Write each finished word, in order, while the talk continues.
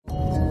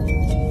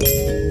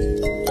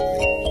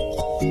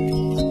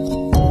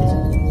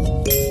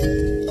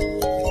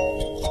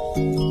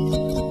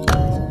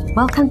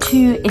Welcome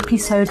to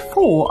episode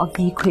 4 of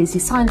the Khwezi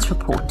Science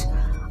Report.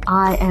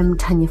 I am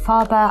Tanya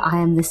Farber. I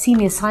am the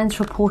senior science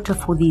reporter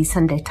for the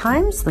Sunday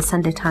Times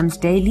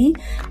Daily,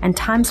 and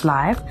Times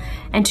Live.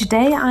 And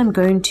today I'm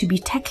going to be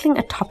tackling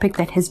a topic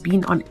that has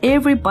been on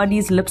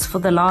everybody's lips for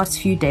the last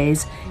few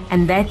days,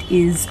 and that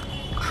is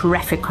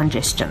traffic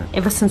congestion.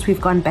 Ever since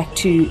we've gone back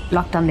to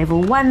lockdown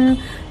level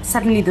 1,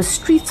 suddenly the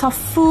streets are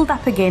filled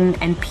up again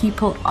and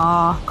people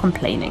are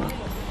complaining.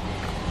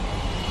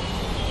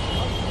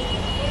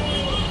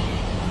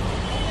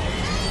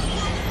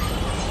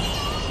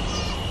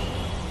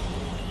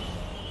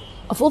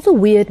 Of all the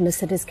weirdness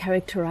that has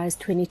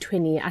characterized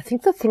 2020, I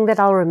think the thing that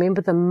I'll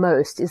remember the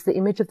most is the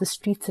image of the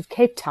streets of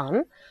Cape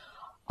Town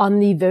on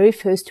the very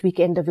first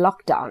weekend of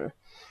lockdown.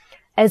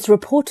 As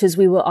reporters,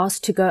 we were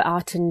asked to go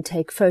out and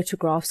take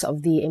photographs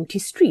of the empty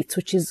streets,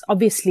 which is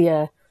obviously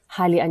a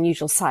highly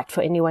unusual sight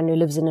for anyone who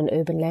lives in an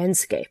urban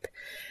landscape.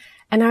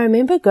 And I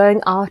remember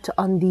going out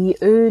on the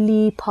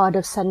early part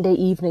of Sunday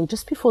evening,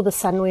 just before the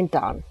sun went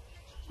down,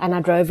 and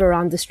I drove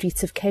around the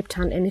streets of Cape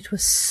Town, and it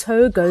was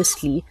so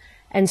ghostly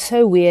and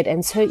so weird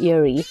and so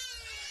eerie.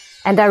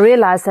 And I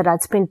realized that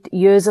I'd spent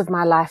years of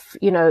my life,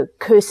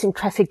 cursing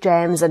traffic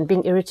jams and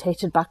being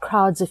irritated by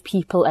crowds of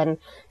people and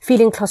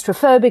feeling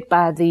claustrophobic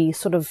by the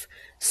sort of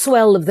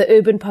swell of the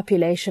urban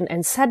population.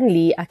 And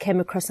suddenly I came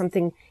across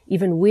something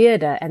even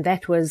weirder, and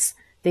that was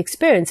the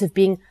experience of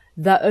being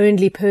the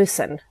only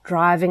person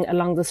driving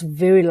along this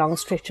very long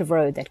stretch of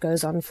road that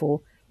goes on for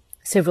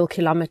several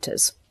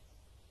kilometers.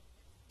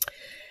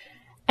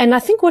 And I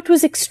think what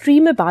was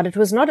extreme about it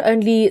was not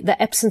only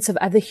the absence of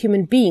other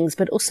human beings,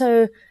 but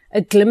also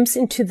a glimpse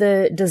into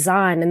the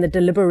design and the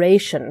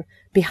deliberation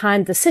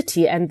behind the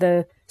city and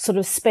the sort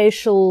of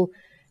spatial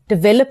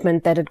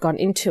development that had gone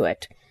into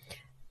it.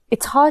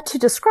 It's hard to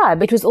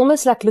describe. It was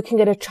almost like looking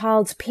at a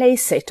child's play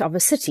set of a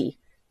city.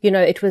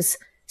 It was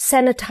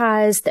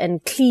sanitized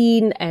and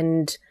clean,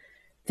 and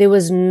there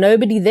was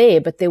nobody there,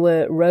 but there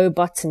were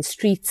robots and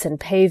streets and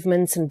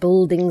pavements and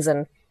buildings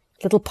and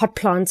little pot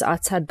plants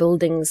outside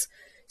buildings.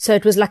 So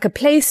it was like a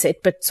play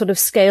set, but sort of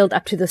scaled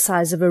up to the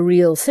size of a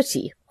real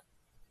city.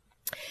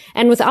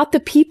 And without the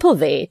people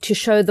there to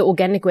show the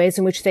organic ways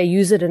in which they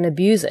use it and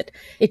abuse it,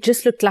 it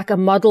just looked like a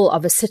model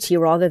of a city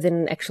rather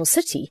than an actual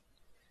city.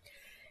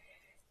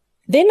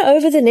 Then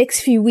over the next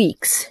few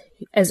weeks,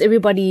 as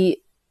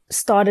everybody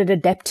started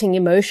adapting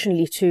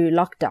emotionally to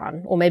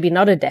lockdown, or maybe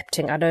not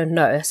adapting, I don't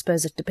know, I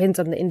suppose it depends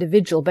on the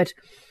individual, but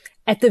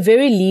at the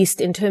very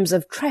least, in terms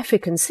of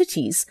traffic in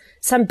cities,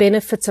 some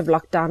benefits of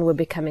lockdown were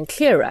becoming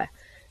clearer.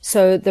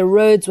 So the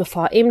roads were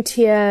far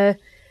emptier.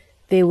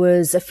 There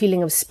was a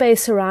feeling of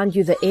space around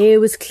you. The air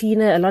was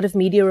cleaner. A lot of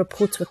media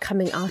reports were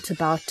coming out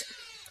about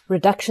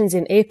reductions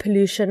in air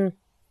pollution.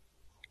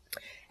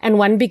 And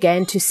one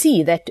began to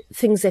see that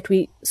things that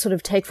we sort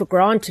of take for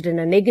granted in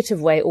a negative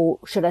way, or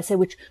should I say,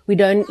 which we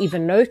don't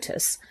even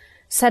notice,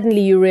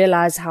 suddenly you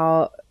realize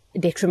how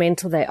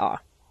detrimental they are.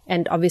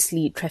 And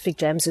obviously traffic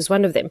jams is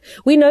one of them.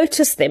 We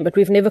notice them, but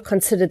we've never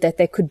considered that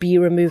they could be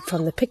removed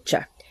from the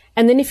picture.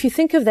 And then if you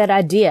think of that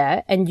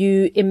idea and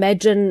you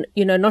imagine,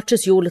 not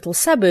just your little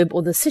suburb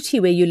or the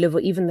city where you live or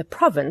even the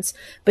province,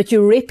 but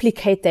you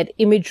replicate that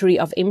imagery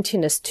of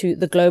emptiness to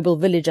the global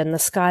village and the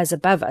skies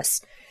above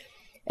us,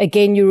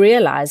 again, you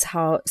realize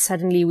how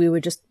suddenly we were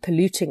just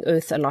polluting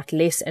Earth a lot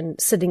less and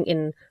sitting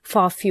in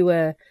far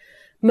fewer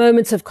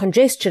moments of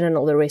congestion and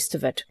all the rest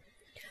of it.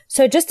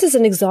 So just as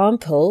an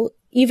example,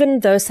 even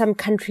though some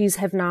countries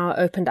have now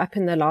opened up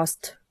in the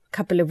last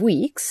couple of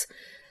weeks,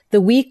 the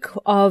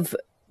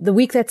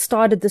week that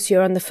started this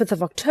year on the 5th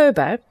of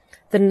October,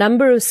 the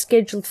number of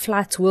scheduled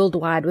flights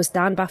worldwide was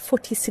down by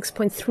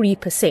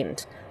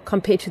 46.3%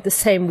 compared to the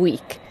same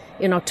week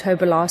in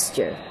October last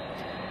year.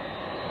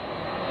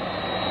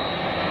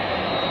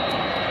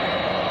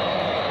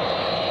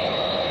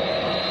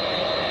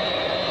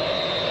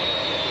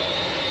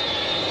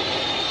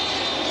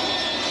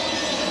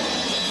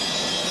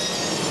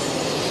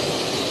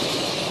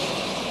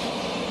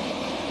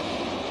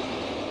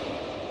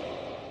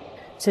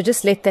 So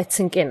just let that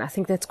sink in. I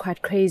think that's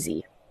quite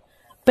crazy.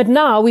 But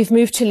now we've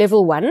moved to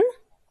level 1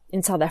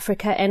 in South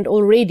Africa, and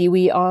already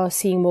we are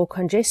seeing more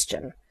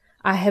congestion.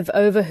 I have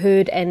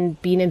overheard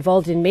and been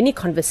involved in many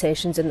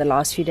conversations in the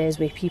last few days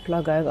where people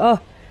are going, oh,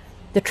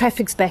 the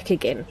traffic's back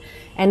again.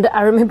 And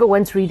I remember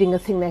once reading a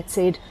thing that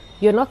said,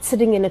 you're not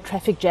sitting in a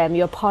traffic jam,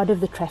 you're part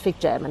of the traffic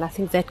jam. And I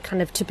think that kind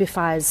of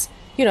typifies,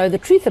 the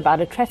truth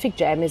about a traffic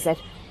jam is that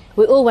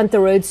we all want the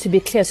roads to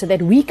be clear so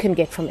that we can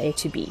get from A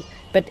to B.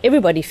 But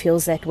everybody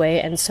feels that way,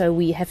 and so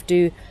we have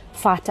to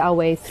fight our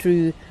way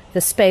through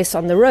the space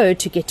on the road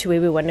to get to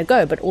where we want to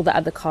go, but all the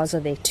other cars are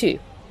there too.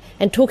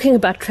 And talking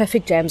about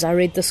traffic jams, I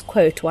read this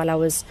quote while I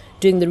was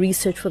doing the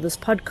research for this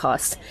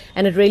podcast,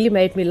 and it really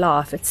made me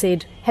laugh. It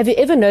said, have you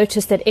ever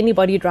noticed that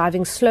anybody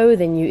driving slower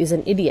than you is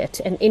an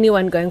idiot, and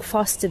anyone going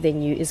faster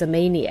than you is a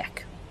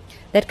maniac?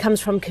 That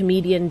comes from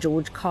comedian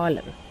George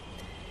Carlin.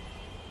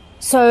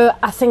 So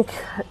I think,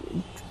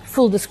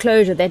 full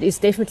disclosure, that is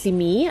definitely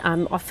me.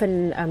 I'm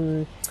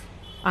often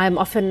I'm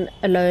often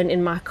alone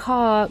in my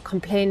car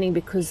complaining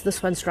because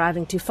this one's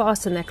driving too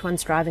fast and that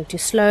one's driving too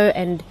slow.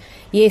 And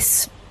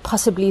yes,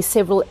 possibly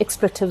several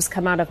expletives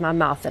come out of my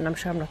mouth, and I'm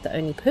sure I'm not the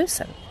only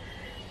person.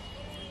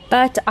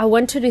 But I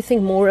wanted to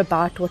think more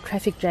about what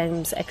traffic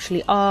jams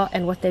actually are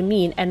and what they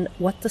mean and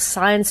what the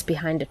science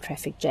behind a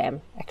traffic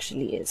jam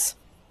actually is.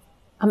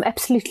 I'm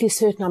absolutely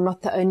certain I'm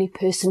not the only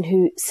person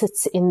who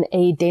sits in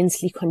a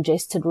densely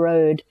congested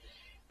road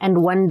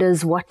and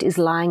wonders what is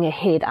lying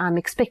ahead. I'm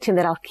expecting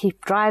that I'll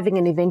keep driving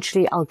and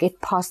eventually I'll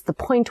get past the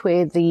point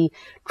where the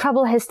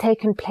trouble has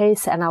taken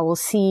place and I will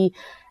see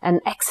an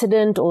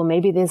accident, or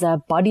maybe there's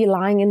a body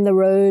lying in the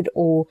road,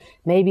 or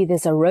maybe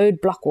there's a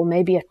roadblock, or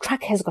maybe a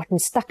truck has gotten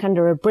stuck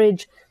under a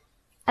bridge.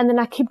 And then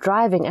I keep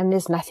driving and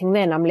there's nothing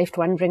there. And I'm left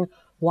wondering,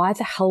 why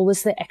the hell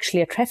was there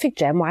actually a traffic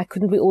jam? Why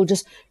couldn't we all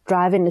just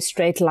drive in a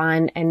straight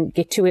line and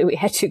get to where we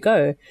had to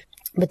go?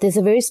 But there's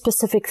a very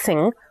specific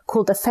thing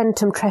called the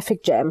phantom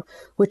traffic jam,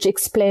 which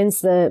explains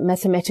the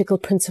mathematical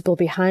principle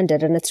behind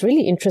it. And it's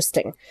really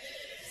interesting.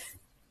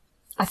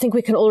 I think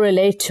we can all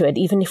relate to it,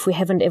 even if we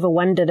haven't ever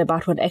wondered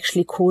about what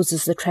actually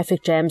causes the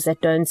traffic jams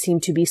that don't seem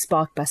to be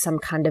sparked by some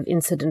kind of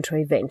incident or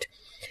event.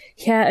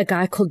 Here, a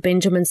guy called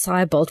Benjamin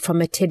Seibold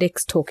from a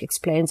TEDx talk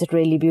explains it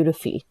really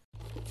beautifully.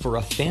 For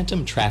a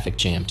phantom traffic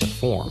jam to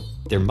form,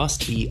 there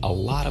must be a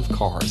lot of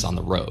cars on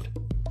the road.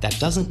 That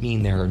doesn't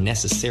mean there are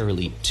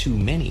necessarily too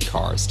many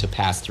cars to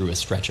pass through a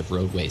stretch of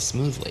roadway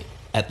smoothly,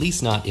 at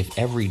least not if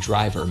every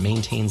driver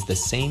maintains the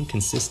same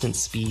consistent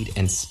speed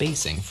and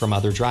spacing from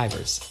other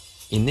drivers.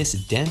 In this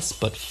dense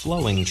but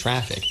flowing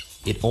traffic,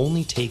 it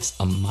only takes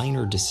a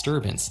minor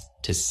disturbance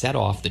to set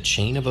off the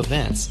chain of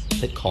events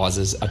that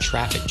causes a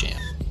traffic jam.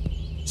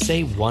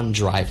 Say one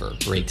driver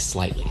brakes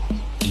slightly.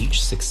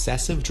 Each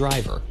successive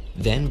driver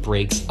then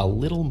brakes a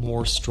little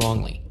more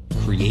strongly,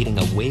 creating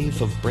a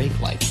wave of brake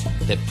lights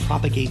that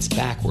propagates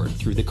backward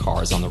through the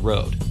cars on the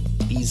road.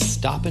 These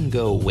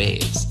stop-and-go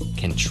waves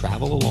can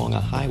travel along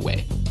a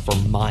highway for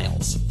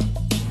miles.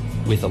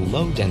 With a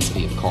low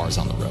density of cars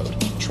on the road,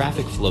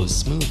 traffic flows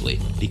smoothly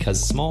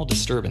because small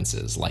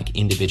disturbances like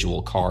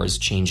individual cars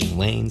changing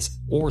lanes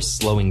or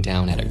slowing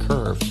down at a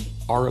curve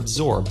are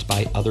absorbed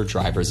by other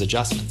drivers'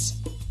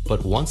 adjustments.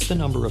 But once the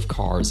number of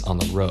cars on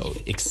the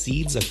road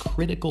exceeds a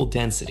critical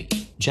density,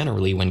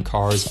 generally when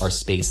cars are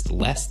spaced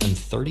less than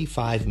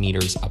 35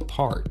 meters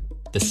apart,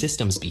 the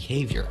system's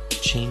behavior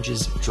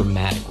changes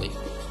dramatically.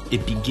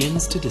 It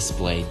begins to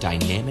display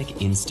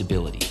dynamic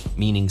instability,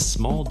 meaning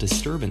small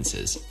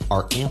disturbances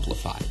are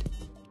amplified.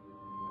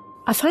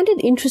 I find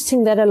it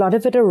interesting that a lot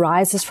of it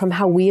arises from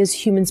how we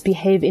as humans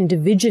behave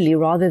individually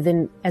rather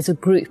than as a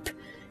group,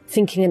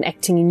 thinking and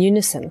acting in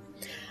unison.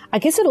 I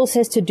guess it also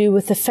has to do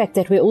with the fact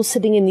that we're all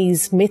sitting in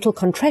these metal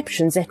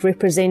contraptions that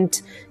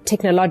represent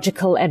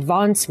technological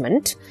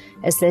advancement,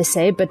 as they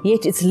say, but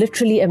yet it's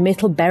literally a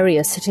metal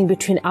barrier sitting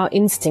between our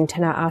instinct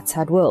and our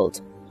outside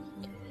world.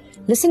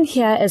 Listen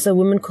here as a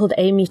woman called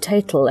Amy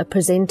Tatel, a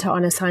presenter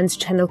on a science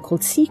channel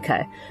called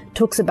Seeker,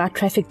 talks about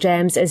traffic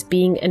jams as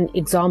being an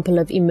example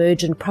of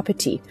emergent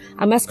property.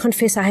 I must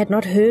confess I had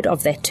not heard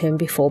of that term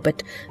before,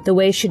 but the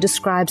way she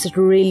describes it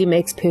really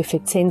makes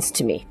perfect sense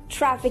to me.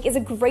 Traffic is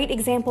a great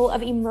example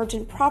of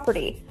emergent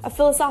property, a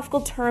philosophical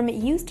term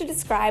used to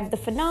describe the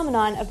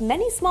phenomenon of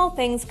many small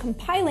things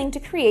compiling to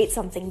create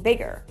something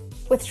bigger.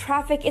 With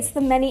traffic, it's the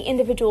many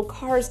individual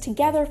cars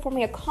together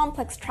forming a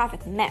complex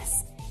traffic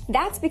mess.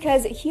 That's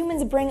because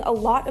humans bring a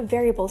lot of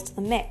variables to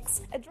the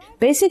mix.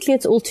 Basically,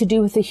 it's all to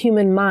do with the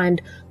human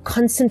mind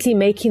constantly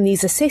making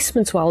these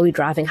assessments while we're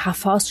driving. How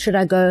fast should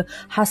I go?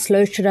 How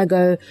slow should I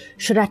go?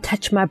 Should I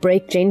touch my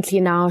brake gently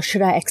now?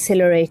 Should I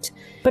accelerate?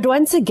 But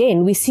once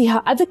again, we see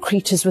how other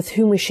creatures with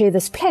whom we share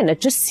this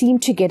planet just seem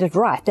to get it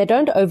right. They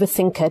don't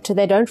overthink it.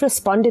 They don't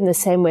respond in the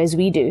same way as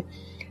we do.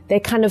 They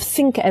kind of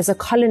think as a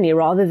colony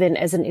rather than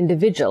as an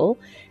individual.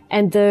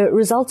 And the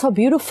results are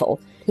beautiful.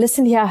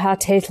 Listen here how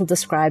Tatel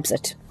describes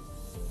it.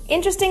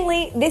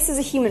 Interestingly, this is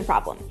a human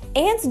problem.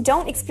 Ants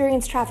don't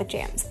experience traffic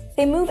jams.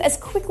 They move as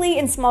quickly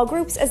in small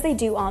groups as they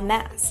do en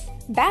masse.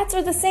 Bats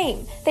are the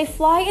same. They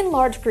fly in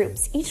large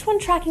groups, each one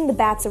tracking the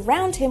bats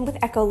around him with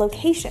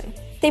echolocation.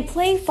 They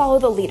play follow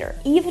the leader,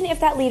 even if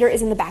that leader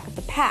is in the back of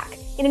the pack,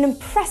 in an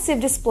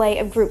impressive display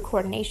of group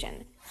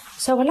coordination.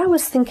 So while I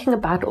was thinking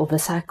about all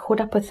this, I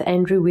caught up with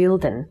Andrew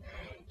Wielden.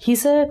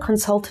 He's a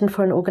consultant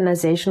for an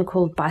organization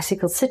called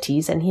Bicycle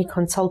Cities, and he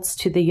consults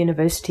to the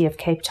University of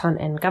Cape Town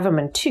and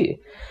government too.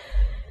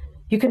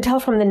 You can tell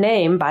from the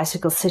name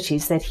Bicycle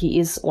Cities that he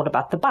is all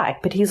about the bike,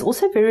 but he's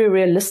also very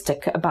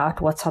realistic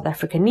about what South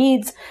Africa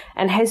needs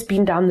and has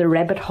been down the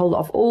rabbit hole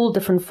of all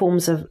different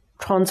forms of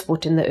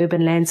transport in the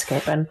urban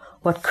landscape and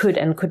what could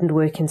and couldn't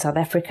work in South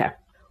Africa.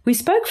 We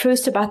spoke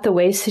first about the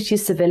way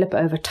cities develop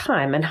over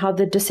time and how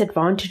the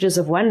disadvantages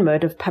of one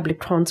mode of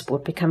public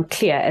transport become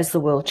clear as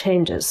the world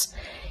changes.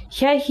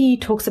 Here he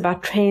talks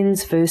about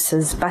trains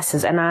versus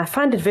buses, and I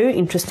find it very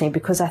interesting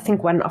because I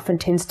think one often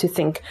tends to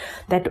think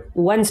that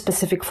one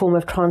specific form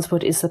of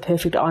transport is the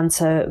perfect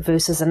answer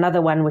versus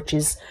another one which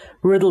is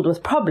riddled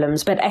with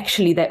problems, but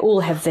actually they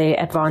all have their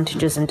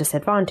advantages and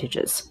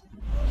disadvantages.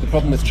 The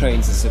problem with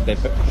trains is that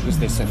because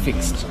they're so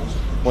fixed,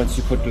 once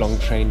you put long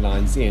train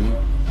lines in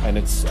and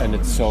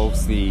it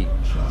solves the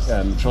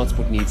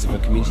transport needs of a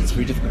community, it's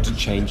very difficult to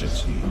change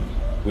it.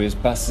 Whereas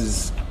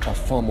buses are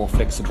far more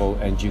flexible,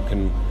 and you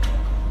can.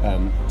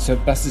 So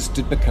buses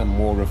did become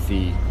more of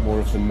the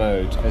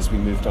mode as we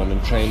moved on,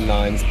 and train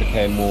lines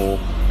became more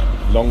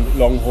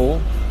long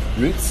haul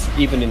routes.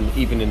 Even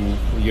in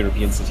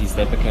European cities,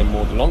 they became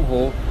more the long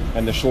haul,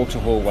 and the shorter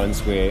haul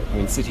ones,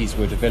 when cities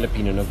were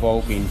developing and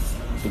evolving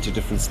into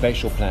different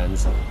spatial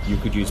plans, you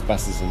could use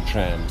buses and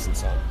trams and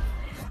so on.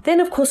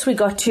 Then, of course, we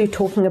got to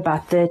talking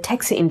about the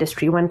taxi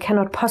industry. One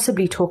cannot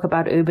possibly talk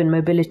about urban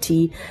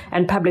mobility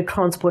and public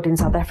transport in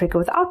South Africa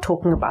without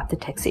talking about the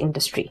taxi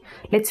industry.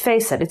 Let's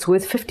face it, it's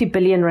worth 50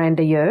 billion rand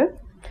a year.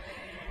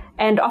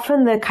 And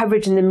often the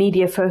coverage in the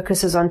media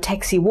focuses on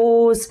taxi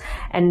wars,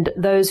 and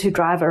those who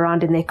drive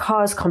around in their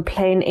cars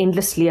complain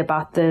endlessly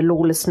about the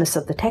lawlessness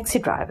of the taxi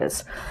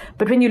drivers.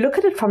 But when you look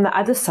at it from the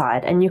other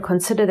side and you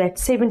consider that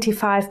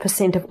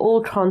 75% of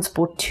all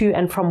transport to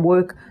and from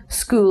work,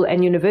 school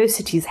and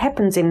universities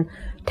happens in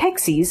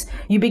taxis,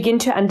 you begin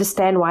to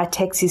understand why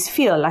taxis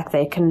feel like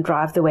they can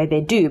drive the way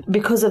they do,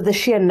 because of the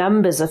sheer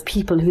numbers of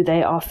people who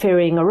they are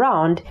ferrying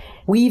around,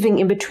 weaving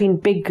in between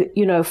big,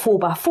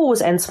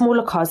 4x4s and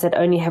smaller cars that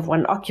only have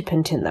one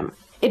occupant in them.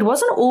 It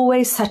wasn't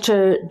always such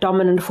a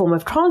dominant form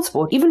of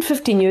transport. Even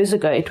 15 years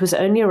ago, it was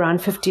only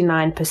around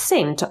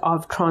 59%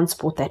 of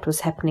transport that was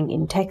happening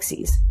in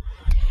taxis.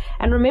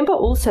 And remember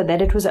also that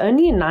it was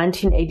only in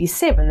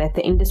 1987 that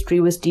the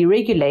industry was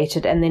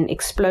deregulated and then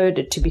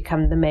exploded to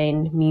become the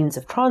main means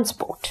of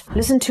transport.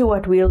 Listen to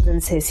what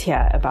Wielden says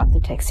here about the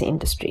taxi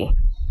industry.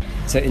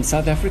 So in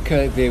South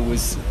Africa, there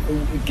was,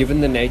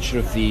 given the nature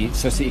of the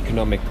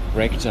socioeconomic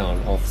breakdown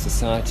of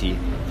society,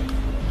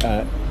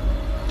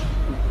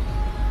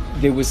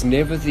 there was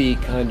never the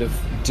kind of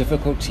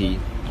difficulty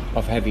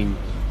of having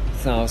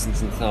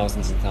thousands and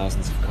thousands and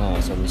thousands of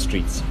cars on the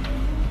streets,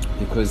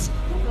 because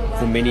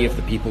for many of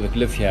the people that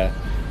live here,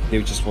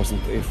 there just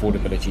wasn't the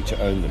affordability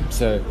to own them.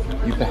 So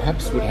you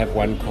perhaps would have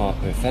one car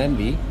per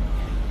family,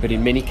 but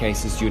in many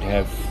cases you'd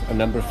have a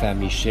number of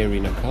families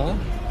sharing a car,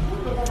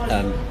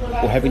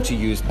 or having to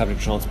use public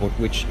transport,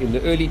 which in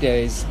the early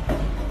days,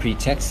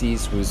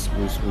 pre-taxis, was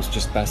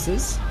just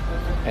buses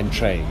and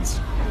trains.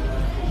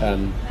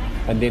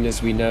 And then,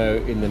 as we know,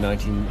 in the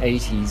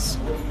 1980s,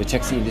 the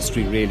taxi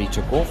industry really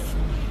took off.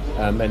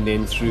 And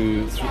then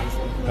through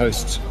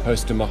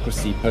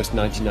post-democracy,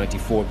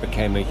 post-1994, it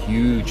became a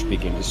huge,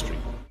 big industry.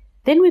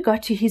 Then we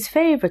got to his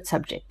favorite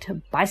subject,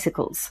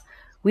 bicycles.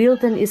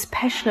 Wielden is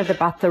passionate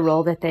about the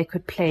role that they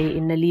could play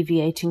in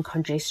alleviating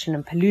congestion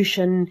and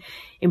pollution,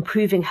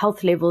 improving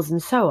health levels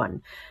and so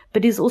on,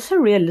 but is also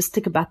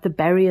realistic about the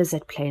barriers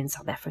at play in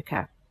South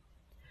Africa.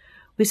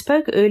 We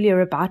spoke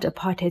earlier about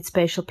apartheid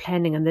spatial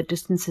planning and the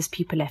distances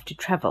people have to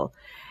travel,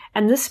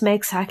 and this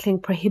makes cycling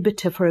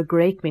prohibitive for a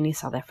great many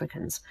South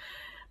Africans.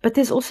 But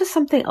there's also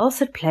something else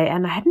at play,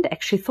 and I hadn't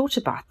actually thought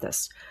about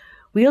this.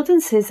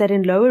 Wielden says that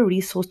in lower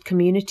resourced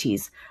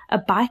communities, a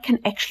bike can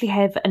actually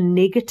have a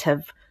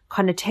negative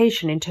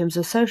connotation in terms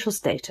of social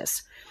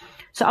status.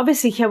 So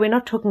obviously here we're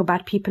not talking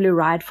about people who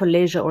ride for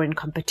leisure or in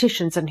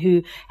competitions and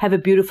who have a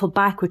beautiful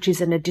bike, which is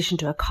in addition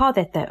to a car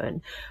that they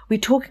own. We're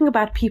talking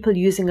about people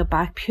using a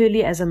bike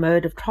purely as a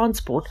mode of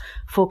transport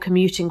for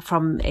commuting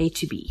from A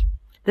to B.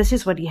 This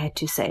is what he had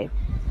to say.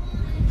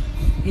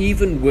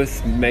 Even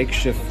with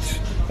makeshift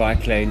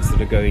bike lanes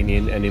that are going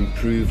in and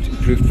improved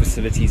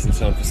facilities and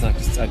so on for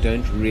cyclists, I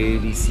don't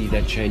really see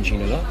that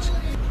changing a lot.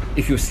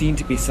 If you're seen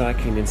to be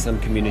cycling in some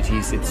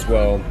communities, is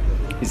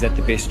that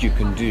the best you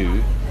can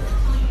do?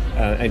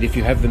 And if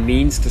you have the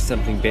means to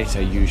something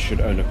better, you should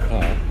own a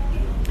car.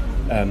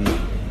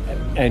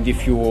 And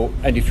if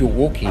you're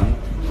walking,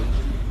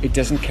 it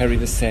doesn't carry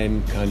the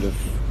same kind of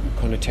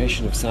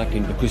connotation of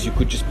cycling, because you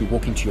could just be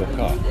walking to your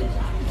car.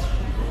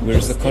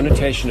 Whereas the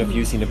connotation of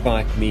using a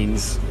bike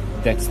means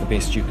that's the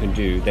best you can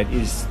do. That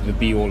is the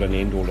be-all and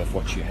end-all of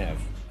what you have.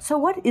 So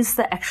what is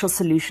the actual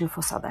solution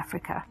for South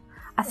Africa?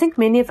 I think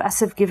many of us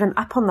have given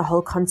up on the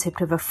whole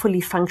concept of a fully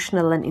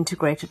functional and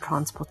integrated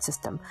transport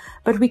system,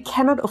 but we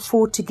cannot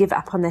afford to give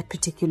up on that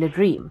particular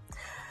dream.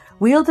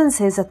 Wielden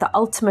says that the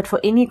ultimate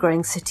for any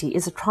growing city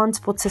is a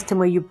transport system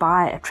where you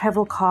buy a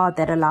travel card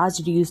that allows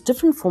you to use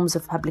different forms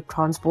of public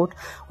transport,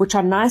 which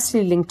are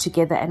nicely linked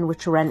together and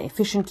which run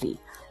efficiently.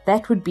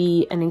 That would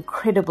be an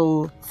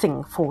incredible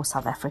thing for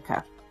South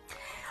Africa.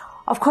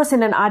 Of course,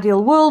 in an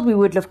ideal world, we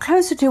would live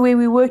closer to where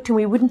we worked and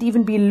we wouldn't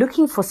even be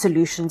looking for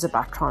solutions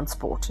about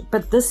transport.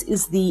 But this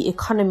is the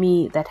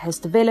economy that has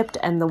developed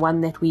and the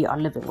one that we are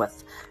living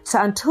with.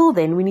 So until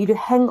then, we need to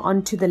hang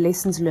on to the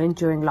lessons learned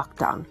during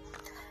lockdown,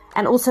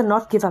 and also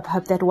not give up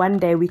hope that one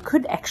day we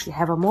could actually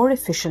have a more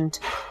efficient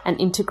and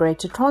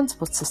integrated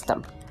transport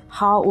system.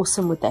 How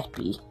awesome would that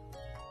be?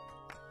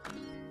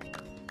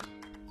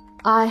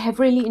 I have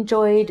really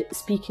enjoyed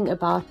speaking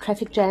about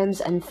traffic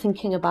jams and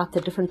thinking about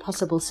the different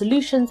possible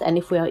solutions, and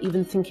if we are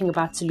even thinking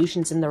about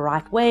solutions in the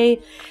right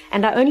way.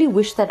 And I only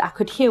wish that I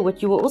could hear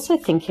what you were also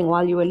thinking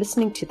while you were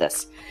listening to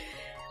this.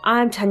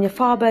 I'm Tanya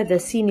Farber, the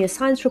senior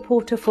science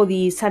reporter for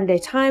the Sunday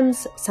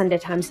Times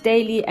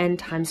Daily, and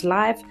Times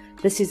Live.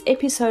 This is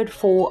episode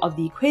 4 of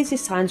the Khwezi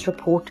Science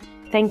Report.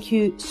 Thank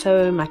you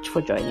so much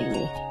for joining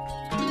me.